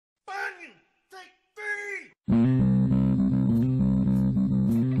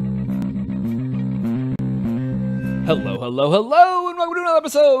Hello, hello, hello, and welcome to another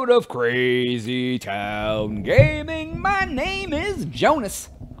episode of Crazy Town Gaming. My name is Jonas.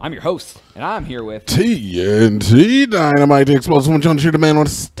 I'm your host, and I'm here with TNT Dinomight, the explosive one. Jonas, you're the man on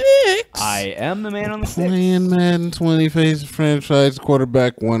the sticks. I am the man on the sticks. Playing Madden 20, face franchise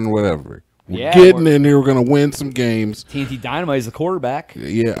quarterback, one, whatever. Yeah, We're getting in here. We're going to win some games. TNT Dinomight is the quarterback.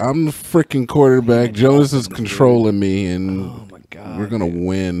 Yeah, I'm the freaking quarterback. Jonas is controlling me, and Oh, my God. we're going to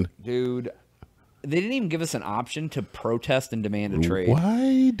win. Dude, they didn't even give us an option to protest and demand a trade.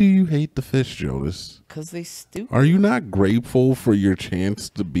 Why do you hate the fish, Jonas? Because they stupid. Are you not grateful for your chance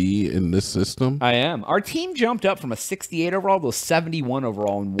to be in this system? I am. Our team jumped up from a 68 overall to a 71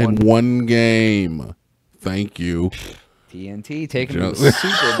 overall In one game. Thank you. TNT taking to the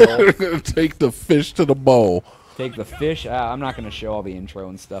Super Bowl. We're going to take the fish to the bowl. Take the fish out. I'm not going to show all the intro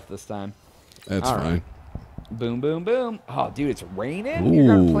and stuff this time. That's All fine. Right. Boom, boom, boom. Oh, dude, it's raining? You're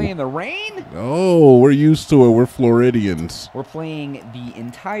going to play in the rain? Oh, we're used to it. We're Floridians. We're playing the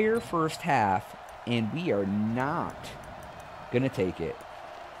entire first half, and we are not going to take it.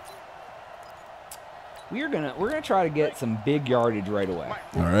 We're gonna try to get some big yardage right away.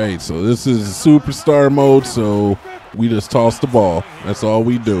 All right, so this is superstar mode, so we just toss the ball. That's all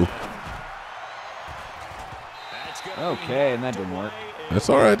we do. Okay, and that didn't work. That's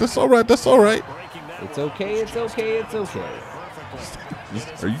all right. That's all right. That's all right. It's okay. It's okay. It's okay.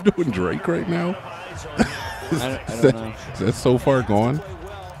 Are you doing Drake right now? I don't know. Is that so far gone?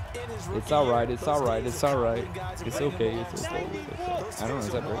 It's all right. It's all right. It's all right. It's okay. It's okay. It's okay. I don't know.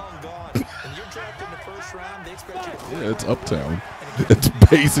 Is that Drake? Yeah, it's Uptown. It's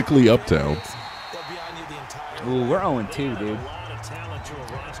basically Uptown. Ooh, we're 0-2, dude.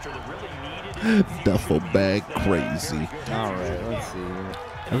 Duffel bag crazy. All right, let's see here.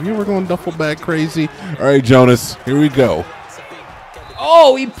 Have you ever gone duffel bag crazy? All right, Jonas, here we go.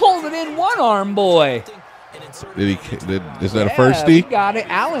 Oh, he pulled it in one arm, boy. Is that a We firstie? got it.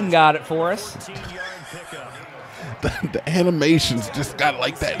 Allen got it for us. The animations just got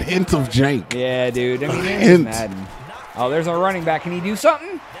like that hint of jank. Yeah, dude. I mean, it's Hint. Madden. Oh, there's our running back. Can he do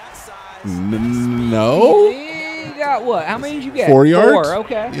something? No. He got what? How many did you get? 4 yards? 4,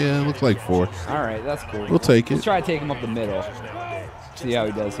 okay. Yeah, it looks like 4. All right, that's cool. We'll take Let's it. try to take him up the middle. See how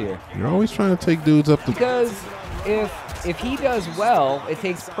he does here. You're always trying to take dudes up the... Because if he does well, it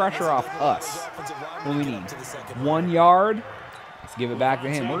takes pressure off us. What do we need? 1 yard. Let's give it back to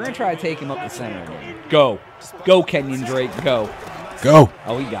him. We're going to try to take him up the center again. Go. Go, Kenyon Drake. Go. Go.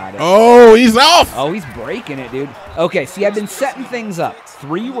 Oh, he got it. Oh, he's off. Oh, he's breaking it, dude. Okay, see, I've been setting things up.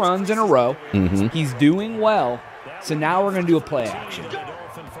 3 runs in a row. He's doing well. So now we're going to do a play action.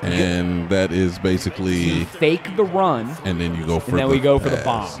 And that is basically... Fake the run. And then you go for And then the we go for the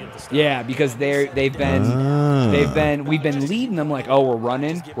pass. bomb. Yeah, because we've been leading them like, oh, we're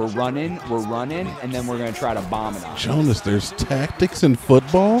running, and then we're gonna try to bomb it on them. Jonas, there's tactics in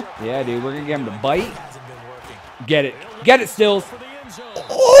football? Yeah, dude, we're gonna get him to bite. Get it, Stills.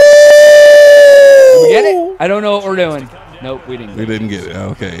 Oh! Did we get it? I don't know what we're doing. Nope, we didn't. We didn't get it.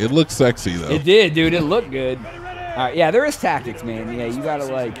 Okay, it looks sexy though. It did, dude. It looked good. All right, yeah, there is tactics, man. Yeah, you gotta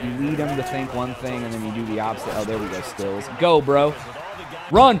you lead them to think one thing, and then you do the opposite. Oh, there we go, Stills. Go, bro.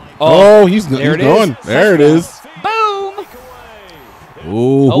 Run. Oh, he's there going. There it is. Boom.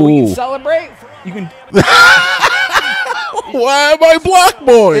 Ooh. Oh, we can celebrate. You can. Why am I block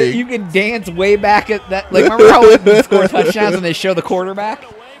boy? You can dance way back at that. Like, remember how we score touchdowns when they show the quarterback?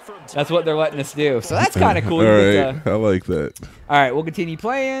 That's what they're letting us do. So that's kind of cool. All right, I like that. All right, we'll continue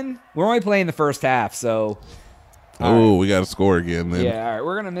playing. We're only playing the first half, so. Oh, we got to score again then. Yeah, all right,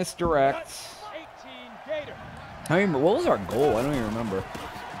 we're gonna misdirect. I don't remember what was our goal. I don't even remember.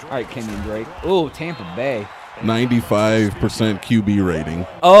 All right, Kenyon Drake. Oh, Tampa Bay. 95% QB rating.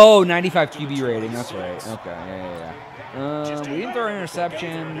 Oh, 95 QB rating. That's right. Okay, yeah. We didn't throw an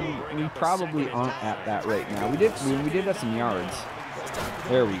interception. We probably aren't at that right now. We did have some yards.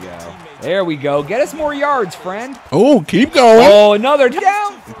 There we go. There we go. Get us more yards, friend. Oh, keep going. Oh, another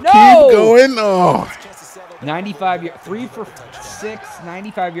down. No. Keep going. Oh. 95, 3 for 6,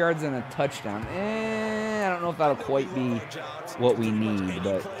 95 yards and a touchdown. I don't know if that'll quite be what we need,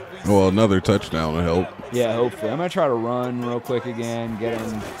 but. Well, another touchdown will help. Yeah, hopefully. I'm going to try to run real quick again,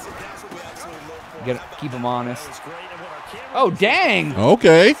 keep him honest. Oh, dang.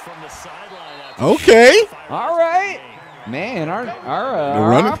 Okay. Okay. All right. Man,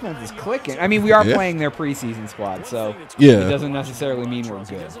 our offense is clicking. I mean, we are playing their preseason squad, so it doesn't necessarily mean we're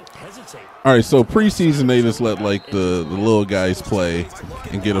good. All right, so preseason they just let like the little guys play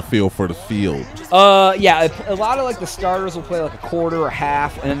and get a feel for the field. Yeah, a lot of like the starters will play like a quarter or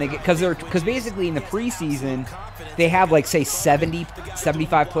half, and then they get because basically in the preseason they have like say 70,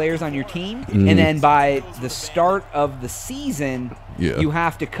 75 players on your team, and then by the start of the season, you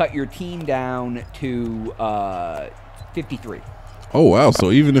have to cut your team down to 53. Oh, wow.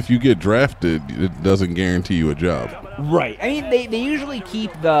 So even if you get drafted, it doesn't guarantee you a job. Right. I mean, they usually keep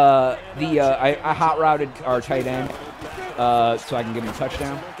I hot routed our tight end so I can give him a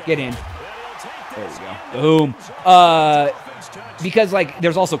touchdown. Get in. There we go. Boom. Because, like,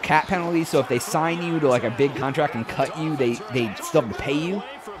 there's also cap penalties, so if they sign you to, like, a big contract and cut you, they still have to pay you.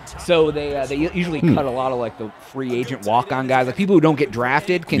 So they usually cut a lot of like the free agent walk-on guys. Like people who don't get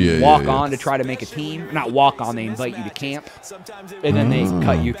drafted can walk on to try to make a team. Not walk on, they invite you to camp, and then they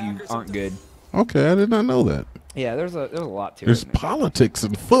cut you if you aren't good. Okay, I did not know that. Yeah, there's a lot to it. There's politics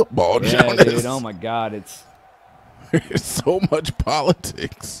in football, yeah, Jonas. dude. Oh my God, there's so much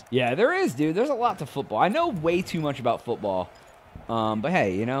politics. Yeah, there is, dude. There's a lot to football. I know way too much about football, but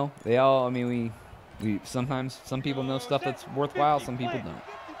hey, you know, they all. I mean, we sometimes some people know stuff that's worthwhile, some people don't.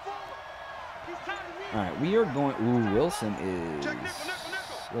 All right, we are going. Ooh, Wilson is.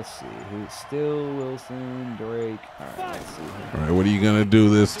 Let's see. Who's still Wilson, Drake? All right, let's see. All right, what are you gonna do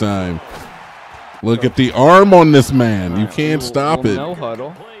this time? Look at the arm on this man. You can't stop it. No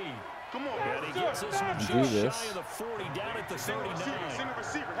huddle. Do this.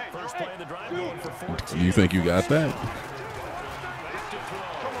 You think you got that?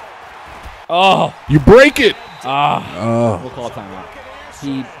 Oh, you break it. We'll call a timeout.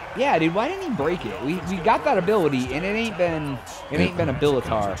 Yeah, dude, why didn't he break it? We got that ability, and it ain't been a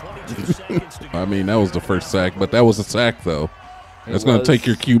Billatar. I mean, that was the first sack, but that was a sack though. That's going to take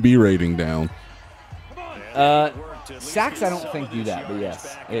your QB rating down. Sacks I don't think do that, but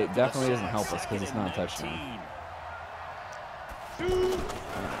yes, it definitely doesn't help us because it's not a touchdown.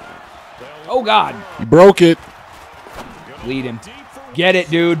 Oh God! You broke it. Lead him. Get it,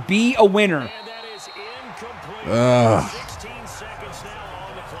 dude. Be a winner. Alright,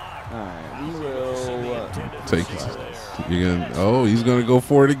 we will take it. He's gonna go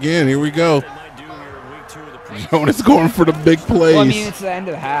for it again. Here we go. Jonas going for the big plays. Well, I mean, it's the end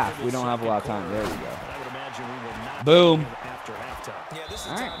of the half. We don't have a lot of time. There we go. Boom.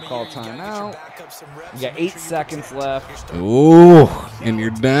 All right, call timeout. We got 8 seconds left. Ooh, and you're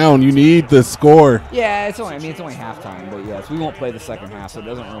down. You need the score. Yeah, it's only halftime, but yes, we won't play the second half, so it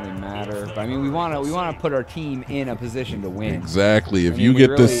doesn't really matter. But I mean, we want to put our team in a position to win. Exactly. If you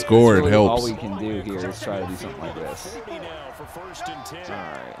get this score, it helps. All we can do here is try to do something like this. All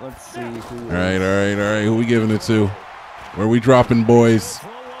right, let's see who. All right. Who we giving it to? Where we dropping, boys?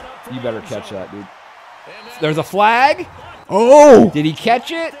 You better catch that, dude. There's a flag. Oh! Did he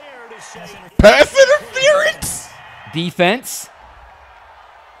catch it? Pass interference. Defense.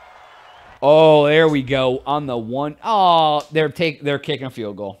 Oh, there we go on the one. Oh, they're kicking a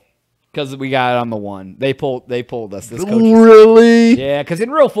field goal because we got it on the one. They pulled us. This coach really? Yeah, because in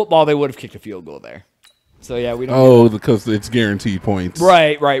real football they would have kicked a field goal there. So yeah, we don't. Oh, because it's guaranteed points.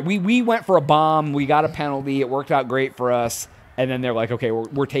 Right. We went for a bomb. We got a penalty. It worked out great for us. And then they're like, okay,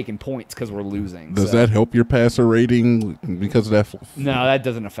 we're taking points because we're losing. Does that help your passer rating because of that? No, that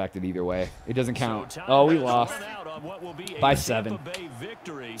doesn't affect it either way. It doesn't count. Oh, we lost by 7.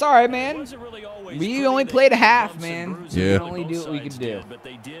 It's all right, man. We only played a half, man. So we can only do what we can do.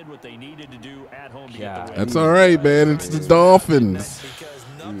 Yeah. That's all right, man. It's the Dolphins.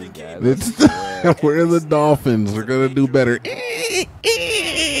 We're the Dolphins. We're going to do better.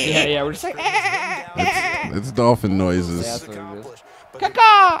 Yeah, we're just like, it's dolphin noises. Yeah, that's what it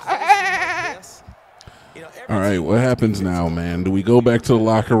is. All right, what happens now, man? Do we go back to the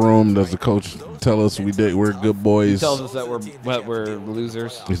locker room? Does the coach tell us we're good boys? He tells us that we're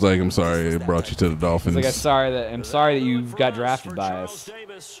losers. He's like, I'm sorry, I brought you to the Dolphins. He's like, I'm sorry that you got drafted by us.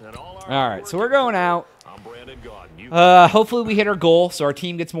 All right, so we're going out. Hopefully we hit our goal, so our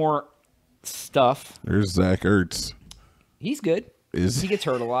team gets more stuff. There's Zach Ertz. He's good. He gets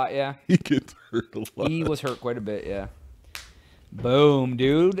hurt a lot, yeah. He gets hurt a lot. He was hurt quite a bit, yeah. Boom,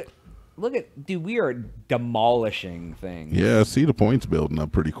 dude. Dude, we are demolishing things. Yeah, I see the points building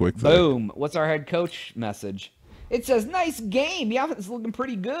up pretty quick there. Boom. What's our head coach message? It says, nice game. The offense is looking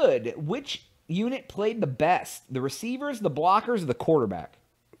pretty good. Which unit played the best? The receivers, the blockers, or the quarterback?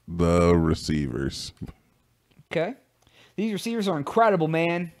 The receivers. Okay. These receivers are incredible,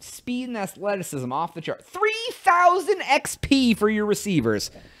 man. Speed and athleticism off the chart. 3,000 XP for your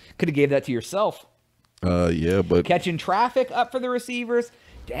receivers. Could have gave that to yourself. Yeah, but Catching traffic up for the receivers.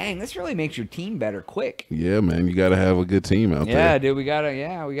 Dang, this really makes your team better quick. yeah, man, you got to have a good team out there. Yeah, dude, we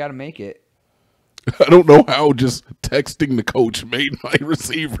gotta make it. I don't know how just texting the coach made my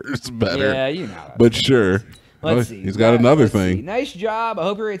receivers better. Yeah, you know. But sure. Let's see. He's got another Let's thing. see. Nice job. I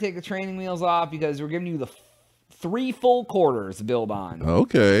hope you're ready to take the training wheels off because we're giving you the 3 full quarters to build on.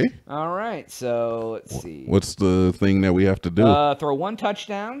 Okay. All right, so let's see. What's the thing that we have to do? Throw 1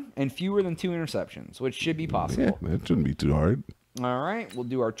 touchdown and fewer than 2 interceptions, which should be possible. Yeah, that shouldn't be too hard. All right, we'll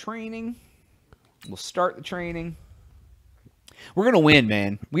do our training. We'll start the training. We're going to win,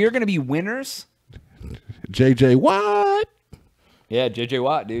 man. We are going to be winners. JJ Watt. Yeah, JJ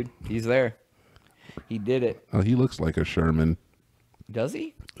Watt, dude. He's there. He did it. Oh, he looks like a Sherman. Does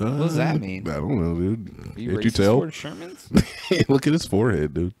he? What does that mean? I don't know, dude. You Can't you tell? Shermans? Look at his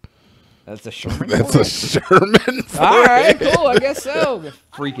forehead, dude. That's a Sherman. That's a Sherman forehead. All right, cool. I guess so.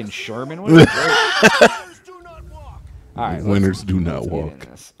 Freaking Sherman. What All right, winners do not let's get in walk.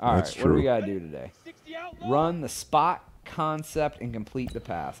 this. All That's right, what do we true. got to do today? Run the spot concept and complete the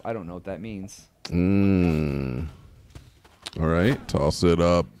pass. I don't know what that means. All right, toss it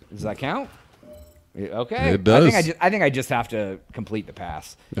up. Does that count? Okay. It does. I think I just have to complete the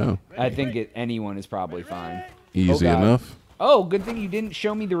pass. No, I think anyone is probably fine. easy God. enough. Oh, good thing you didn't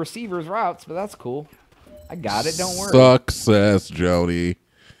show me the receivers' routes, but that's cool. I got it. Don't worry. Success, Jody.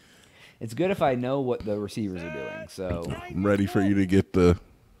 It's good if I know what the receivers are doing. So I'm ready for you to get the.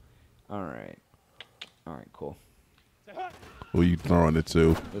 all right, cool. Who you throwing it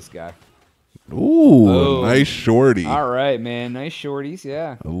to? This guy. Ooh, Oh. nice shorty. All right, man. Nice shorties.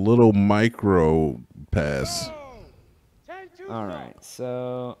 Yeah. A little micro pass. All right.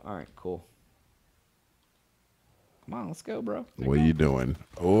 So, all right, cool. Come on, let's go, bro. What are you doing?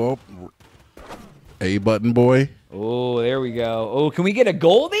 Oh, A button boy. Oh, there we go. Oh, can we get a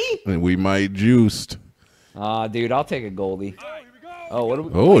Goldie? And we might juiced. Dude, I'll take a Goldie. Oh, what do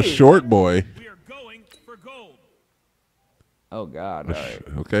we? Oh, a wait. short boy. We are going for gold. Oh God. All right.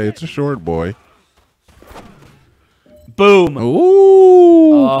 Okay, it's a short boy. Boom.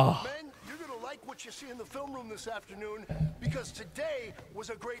 Ooh. Oh. Men, you're going to like what you see in the film room this afternoon because today was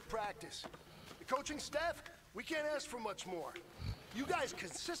a great practice. The coaching staff, we can't ask for much more. You guys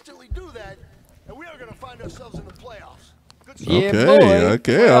consistently do that, and we are going to find ourselves in the playoffs. Good stuff. Yeah, Okay, boy.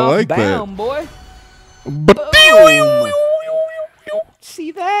 okay, I like that. Bound, boy. But Boom.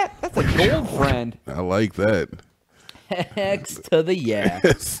 See that? That's a gold friend. I like that. X to the yeah.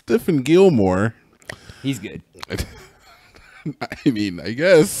 Stephen Gilmore. He's good. I mean, I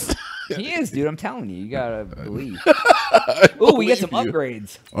guess. He is, dude. I'm telling you. You gotta believe. Oh, we get some believe you.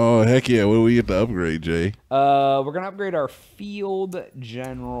 upgrades. Oh, heck yeah. What do we get to upgrade, Jay? We're gonna upgrade our field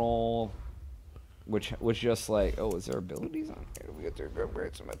general, which was just like, oh, is there abilities on here? We get to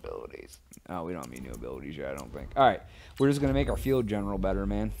upgrade some abilities. Oh, we don't have any new abilities yet, I don't think. All right, we're just gonna make our field general better,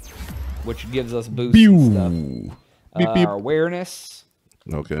 man, which gives us boosts and stuff. Beep, beep. Our awareness,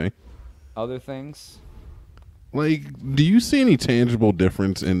 Okay. other things. Like, do you see any tangible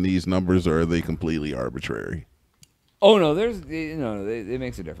difference in these numbers, or are they completely arbitrary? Oh no, it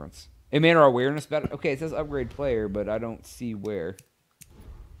makes a difference. It made our awareness better. Okay, it says upgrade player, but I don't see where.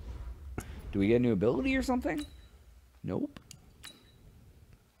 Do we get a new ability or something? Nope.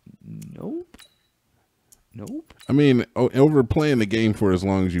 Nope. Nope. I mean, over playing the game for as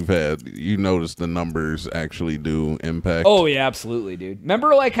long as you've had, you notice the numbers actually do impact. Oh yeah, absolutely, dude.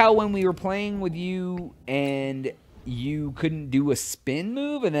 Remember like how when we were playing with you and you couldn't do a spin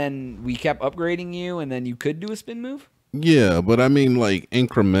move and then we kept upgrading you and then you could do a spin move? Yeah, but I mean, like,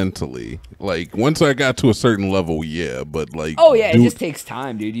 incrementally. Like, once I got to a certain level, yeah, but like. Oh yeah, it just takes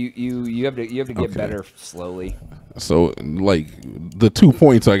time, dude. You have to get better slowly. So, like, the 2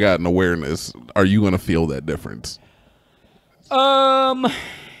 points I got in awareness, are you going to feel that difference?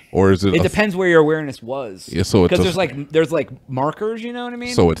 Or is it? It depends where your awareness was. Yeah, so it's because there's like markers, you know what I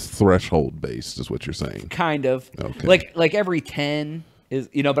mean? So it's threshold based, is what you're saying. Kind of. Okay. Like every 10 is,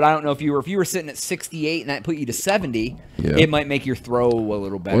 but I don't know if you were sitting at 68 and that put you to 70, Yeah. it might make your throw a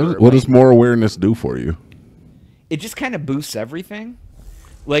little better. What does more awareness do for you? It just kind of boosts everything.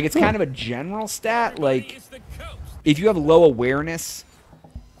 Like it's kind of a general stat. Like if you have low awareness,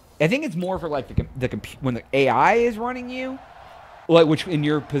 I think it's more for like when the AI is running you, like which in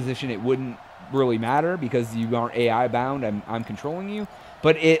your position it wouldn't really matter because you aren't AI bound. I'm controlling you,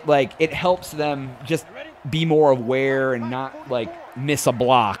 but it helps them just be more aware and not like miss a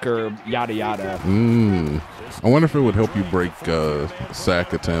block or yada yada. I wonder if it would help you break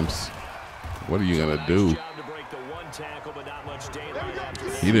sack attempts. What are you gonna do?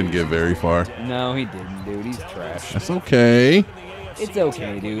 He didn't get very far. No, he didn't, dude. He's trash. That's okay. It's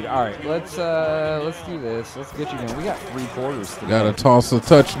okay, dude. All right, let's do this. Let's get you going. We got 3 quarters to Got to toss a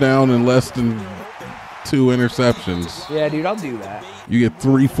touchdown in less than 2 interceptions. Yeah, dude, I'll do that. You get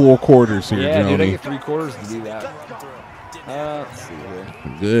 3 full quarters here, Yeah, Johnny. dude, I get 3 quarters to do that. Let's see here.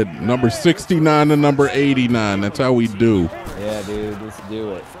 Good. Number 69 to number 89. That's how we do. Yeah, dude, let's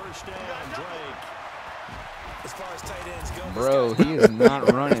do it. Bro, he is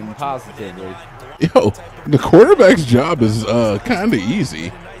not running positively. Yo, the quarterback's job is kind of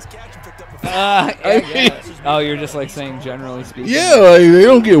easy. Oh, you're just like saying generally speaking? Yeah, like, they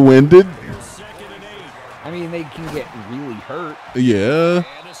don't get winded. I mean, they can get really hurt. Yeah.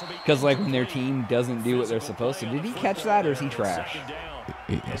 Because, like, when their team doesn't do what they're supposed to. Did he catch that, or is he trash?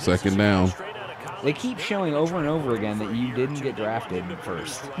 Second down. They keep showing over and over again that you didn't get drafted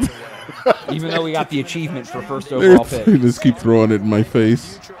first. Even though we got the achievement for first overall pick. They just keep throwing it in my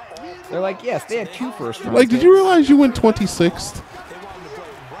face. They're like, yes, they had 2 first round Like, did picks. you realize you went 26th?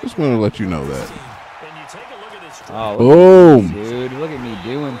 Just want to let you know that. Oh, Boom. look at me, dude. Look at me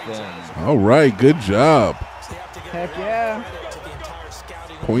doing things. All right, good job. Heck yeah.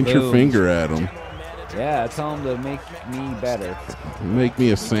 Point your Boom. finger at him. Yeah, tell them to make me better. Make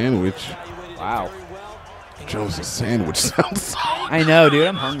me a sandwich. Wow. Joe's a sandwich sounds. I know, dude.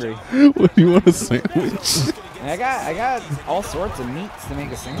 I'm hungry. What do you want a sandwich? I got all sorts of meats to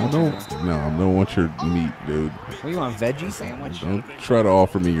make a sandwich. I don't want your meat, dude. What do you want, veggie sandwich? Don't try to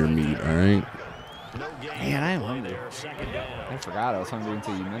offer me your meat, all right? Man, I am hungry. I forgot I was hungry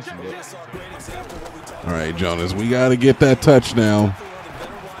until you mentioned it. All right, Jonas, we got to get that touchdown.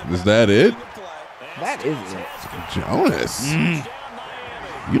 Is that it? That is it. Jonas,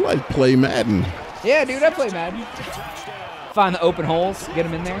 you like play Madden. Yeah, dude, I play Madden. Find the open holes, get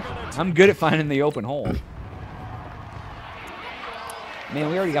them in there. I'm good at finding the open hole. Man,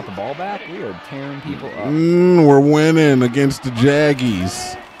 we already got the ball back. We are tearing people up. We're winning against the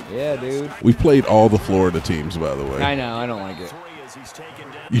Jaggies. Yeah, dude. We played all the Florida teams, by the way. I know, I don't like it.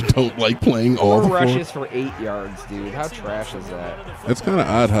 You don't like playing all 4 the Florida? rushes for 8 yards, dude. How trash is that? That's kind of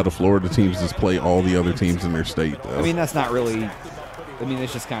odd how the Florida teams just play all the other teams in their state, though. I mean, that's not really... I mean,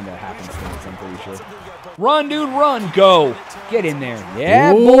 it's just kind of happenstance, I'm pretty sure. Run, dude, run. Go. Get in there.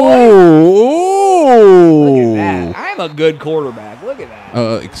 Yeah, boy. Look Look at that. I'm a good quarterback. Look at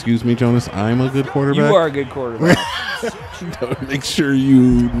that. Excuse me, Jonas. I'm a good quarterback. You are a good quarterback. Make sure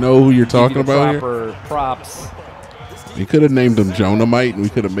you know who you're talking Give you the about here. proper props. You could have named him Jonamite, and we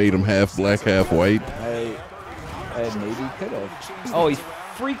could have made him half black, half white. I maybe could have. Oh, he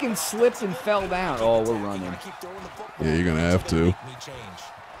freaking slipped and fell down. Oh, we're running. Yeah, you're gonna have to.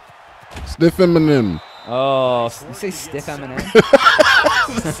 Stiff Eminem. Oh, you say stiff M&M?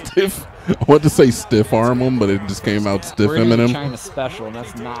 Stiff. I wanted to say stiff arm him, but it just came out stiff We're doing Eminem. China special, and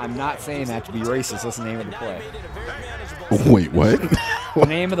that's not. I'm not saying that to be racist. That's the name of the play. Wait, what? The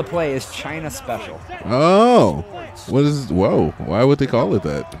name of the play is China special. Oh, what is? Whoa! Why would they call it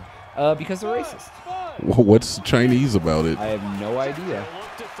that? Because they're racist. What's Chinese about it? I have no idea.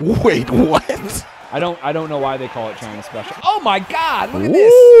 Wait, what? I don't know why they call it China special. Oh my God! Look at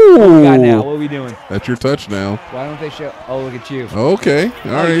this. What we got now? What are we doing? That's your touchdown. Why don't they show? Oh, look at you. Okay, all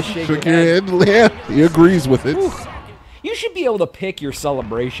you right. just shake Shake your your head. Yeah, he agrees with it. Whew. You should be able to pick your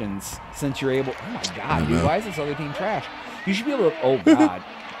celebrations since you're able. Oh my God, dude! Why is this other team trash? You should be able to. Oh God.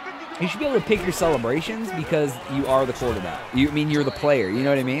 You should be able to pick your celebrations because you are the quarterback. You're the player. You know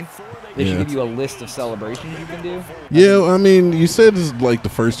what I mean? They should give you a list of celebrations you can do. Yeah, I mean, you said this is like the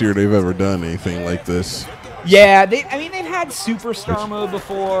first year they've ever done anything like this. Yeah, they've had superstar mode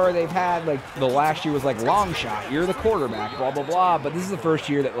before. They've had, like, the last year was, like, long shot. You're the quarterback, blah, blah, blah. But this is the first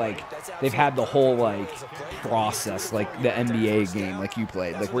year that, like, they've had the whole, like, process, like the NBA game, like you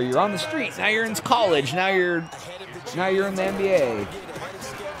played. Like, where you're on the street. Now you're in college. Now you're in the NBA.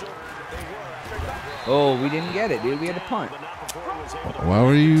 Oh, we didn't get it, dude. We had to punt. Why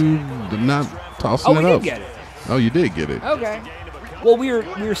were you not tossing it We up? did get it. Oh, you did get it. Okay. Well, we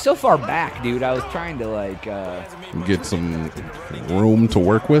were so far back, dude. I was trying to, like... Get some room to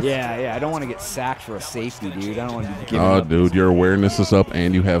work with? Yeah. I don't want to get sacked for a safety, dude. I don't want to be giving Oh, up. dude, your awareness is up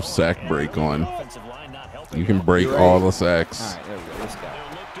and you have sack break on. You can break all the sacks. All right, there we go. Let's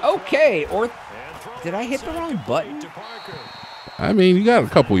go. Okay, or... Did I hit the wrong button? I mean, you got a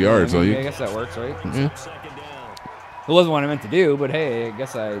couple yards, though. I guess that works, right? Yeah. It wasn't what I meant to do, but hey, I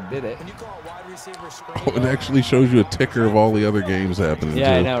guess I did it. Oh, it actually shows you a ticker of all the other games happening,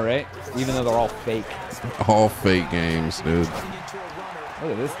 Yeah, too. I know, right? Even though they're all fake. All fake games, dude. Look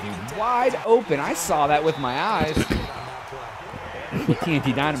at this dude. Wide open. I saw that with my eyes. With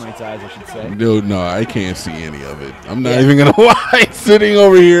TNT Dinomight's eyes, I should say. Dude, no, I can't see any of it. I'm not even going to lie. Sitting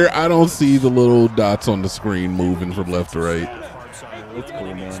over here, I don't see the little dots on the screen moving from left to right. It's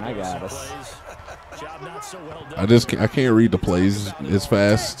cool, man. I got us. I can't read the plays as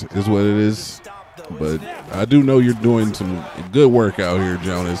fast as what it is, but I do know you're doing some good work out here,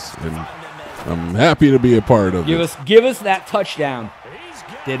 Jonas, and I'm happy to be a part of it. Give us that touchdown.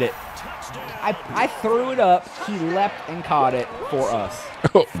 Did it. I threw it up. He leapt and caught it for us.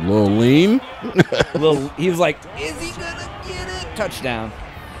 Oh, a little lean. He was like, is he going to get it? Touchdown.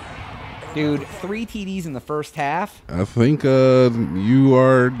 Dude, 3 TDs in the first half. I think you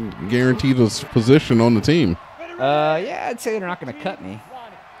are guaranteed a position on the team. Yeah, I'd say they're not going to cut me.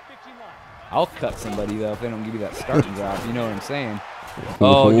 I'll cut somebody, though, if they don't give you that starting job. You know what I'm saying?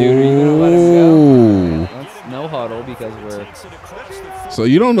 Oh, dude, are you going to let him go? That's no huddle because we're... So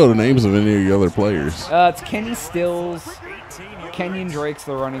you don't know the names of any of your other players? It's Kenny Stills. Kenyon Drake's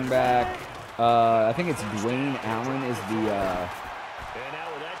the running back. I think it's Dwayne Allen is the...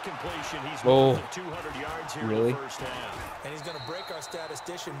 Oh, really?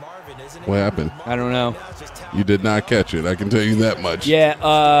 What happened? I don't know. You did not catch it. I can tell you that much.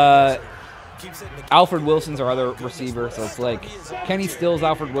 Yeah, Alfred Wilson's our other receiver, so it's like Kenny Stills,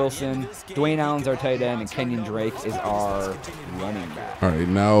 Alfred Wilson, Dwayne Allen's our tight end, and Kenyon Drake is our running back. All right,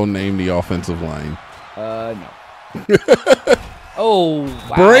 now name the offensive line. No. Oh,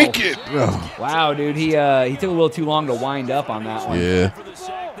 wow. Break it! Oh. Wow, dude, he took a little too long to wind up on that one. Yeah.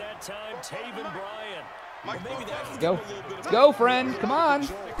 Let's go. Let's go, friend. Come on.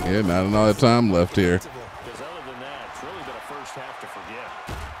 Yeah, not another time left here.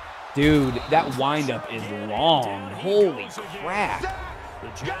 Dude, that windup is long. Holy crap.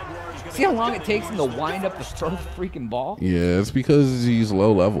 See how long it takes him to wind up to throw the freaking ball? Yeah, it's because he's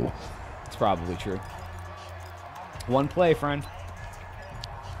low level. It's probably true. One play, friend.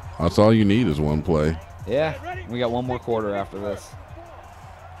 That's all you need is one play. Yeah, we got one more quarter after this.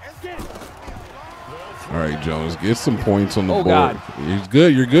 All right, Jones, get some points on the board. God. He's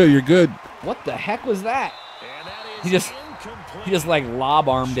good. You're good. You're good. What the heck was that? He just like lob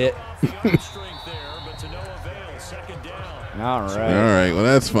armed it. All right. All right. Well,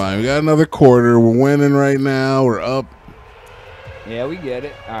 that's fine. We got another quarter. We're winning right now. We're up. Yeah, we get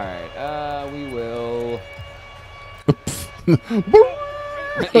it. All right. We will.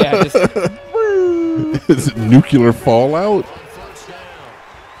 Yeah. Is it nuclear fallout?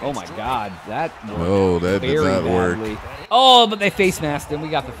 Oh my God, that worked. Oh, that did not badly. work. Oh, but they face masked him. We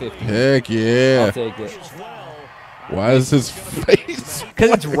got the 50. Heck yeah. I'll take it. Why is his face? Because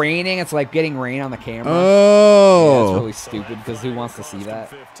it's raining. It's like getting rain on the camera. Oh. Yeah, it's really stupid because who wants to see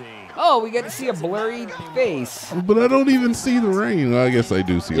that? Oh, we get to see a blurry face. But I don't even see the rain. Well, I guess I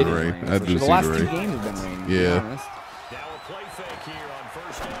do see the rain. Raining, I do see the rain. The last 2 games have been raining. Yeah.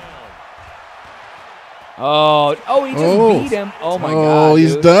 Oh, he just beat him. Oh, my God. Oh,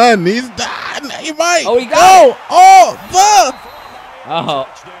 he's dude. done. He's done. He might. Oh, he got it. Oh,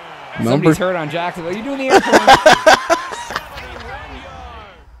 Somebody's hurt on Jacksonville. You doing the airplane?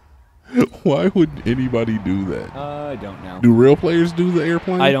 Why would anybody do that? I don't know. Do real players do the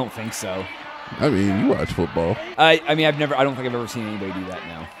airplane? I don't think so. I mean, you watch football. I mean, I don't think I've ever seen anybody do that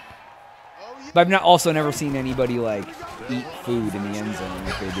now. But I've also never seen anybody, like, eat food in the end zone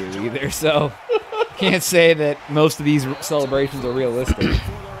like they do either. So can't say that most of these celebrations are realistic.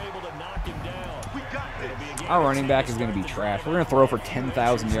 Our running back is going to be trash. We're going to throw for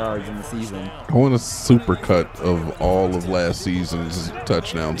 10,000 yards in the season. I want a super cut of all of last season's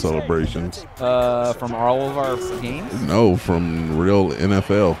touchdown celebrations. From all of our games? No, from real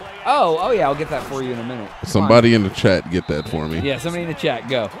NFL. Oh yeah, I'll get that for you in a minute. Somebody in the chat get that for me. Yeah, somebody in the chat,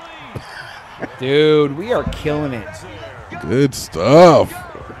 go. Dude, we are killing it. Good stuff.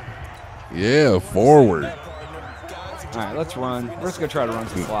 Yeah, forward. All right, let's run. We're just going to try to run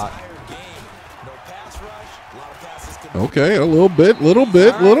some clock. Okay, a little bit. All right,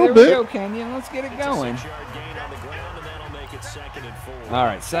 here we go, Kenyon. Let's get it going. All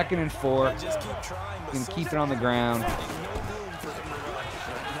right, 2nd and 4. Going to keep it on the ground.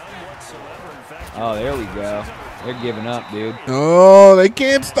 Oh, there we go. They're giving up, dude. Oh, they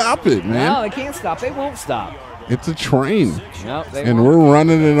can't stop it, man. No, they can't stop. They won't stop. It's a train. Nope, they and won't. We're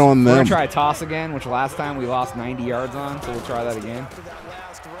running it on them. We're going to try a toss again, which last time we lost 90 yards on, so we'll try that again.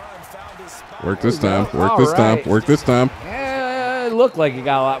 Work this time. Work All this time. right. Work this time. It looked like it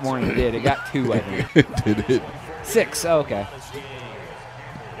got a lot more than it did. It got 2, I think. Did it? 6. Oh, okay.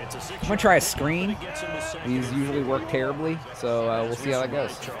 I'm going to try a screen. These usually work terribly, so we'll see how that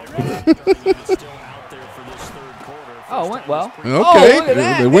goes. Oh, it went well. Okay. Oh, look at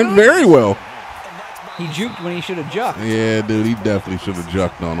that, it went dude. very well. He juked when he should have jucked. Yeah, dude, he definitely should have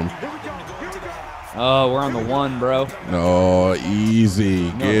jucked on him. Oh, we're on the 1, bro. No, easy.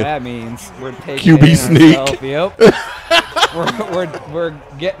 You know what that means? We're taking QB sneak. Yep. we're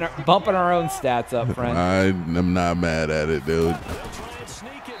bumping our own stats up, friend. I'm not mad at it, dude.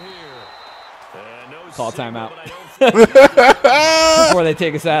 Call timeout before they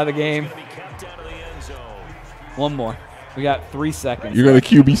take us out of the game. One more. We got 3 seconds. You're gonna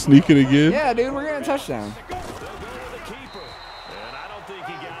QB sneak it again? Yeah, dude, we're getting a touchdown.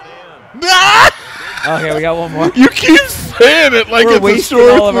 Okay, we got one more. You keep saying it like we're it's wasting a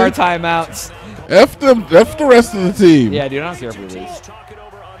short all of our timeouts. F the rest of the team. Yeah, dude, I don't care if we lose.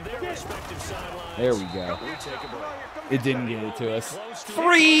 There we go. It didn't get it to us.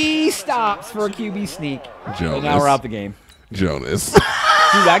 3 stops for a QB sneak. Jonas. And now we're out the game. Jonas. Dude,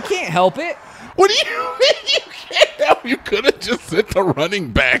 I can't help it. What do you mean you can't help? You could have just sent the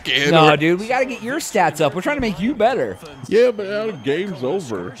running back in. No, dude, we got to get your stats up. We're trying to make you better. Yeah, but now the game's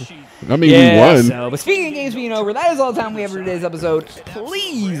over. I mean, we won. So, but speaking of games being over, that is all the time we have for today's episode.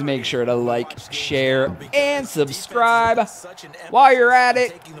 Please make sure to like, share, and subscribe. While you're at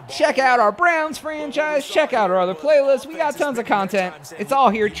it, check out our Browns franchise. Check out our other playlists. We got tons of content. It's all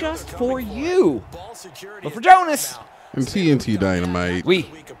here just for you. But for Jonas and TNT Dinomight, we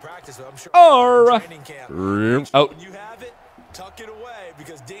are out. You have it, tuck it away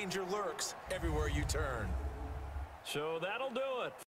because danger lurks everywhere you turn. So that'll do it.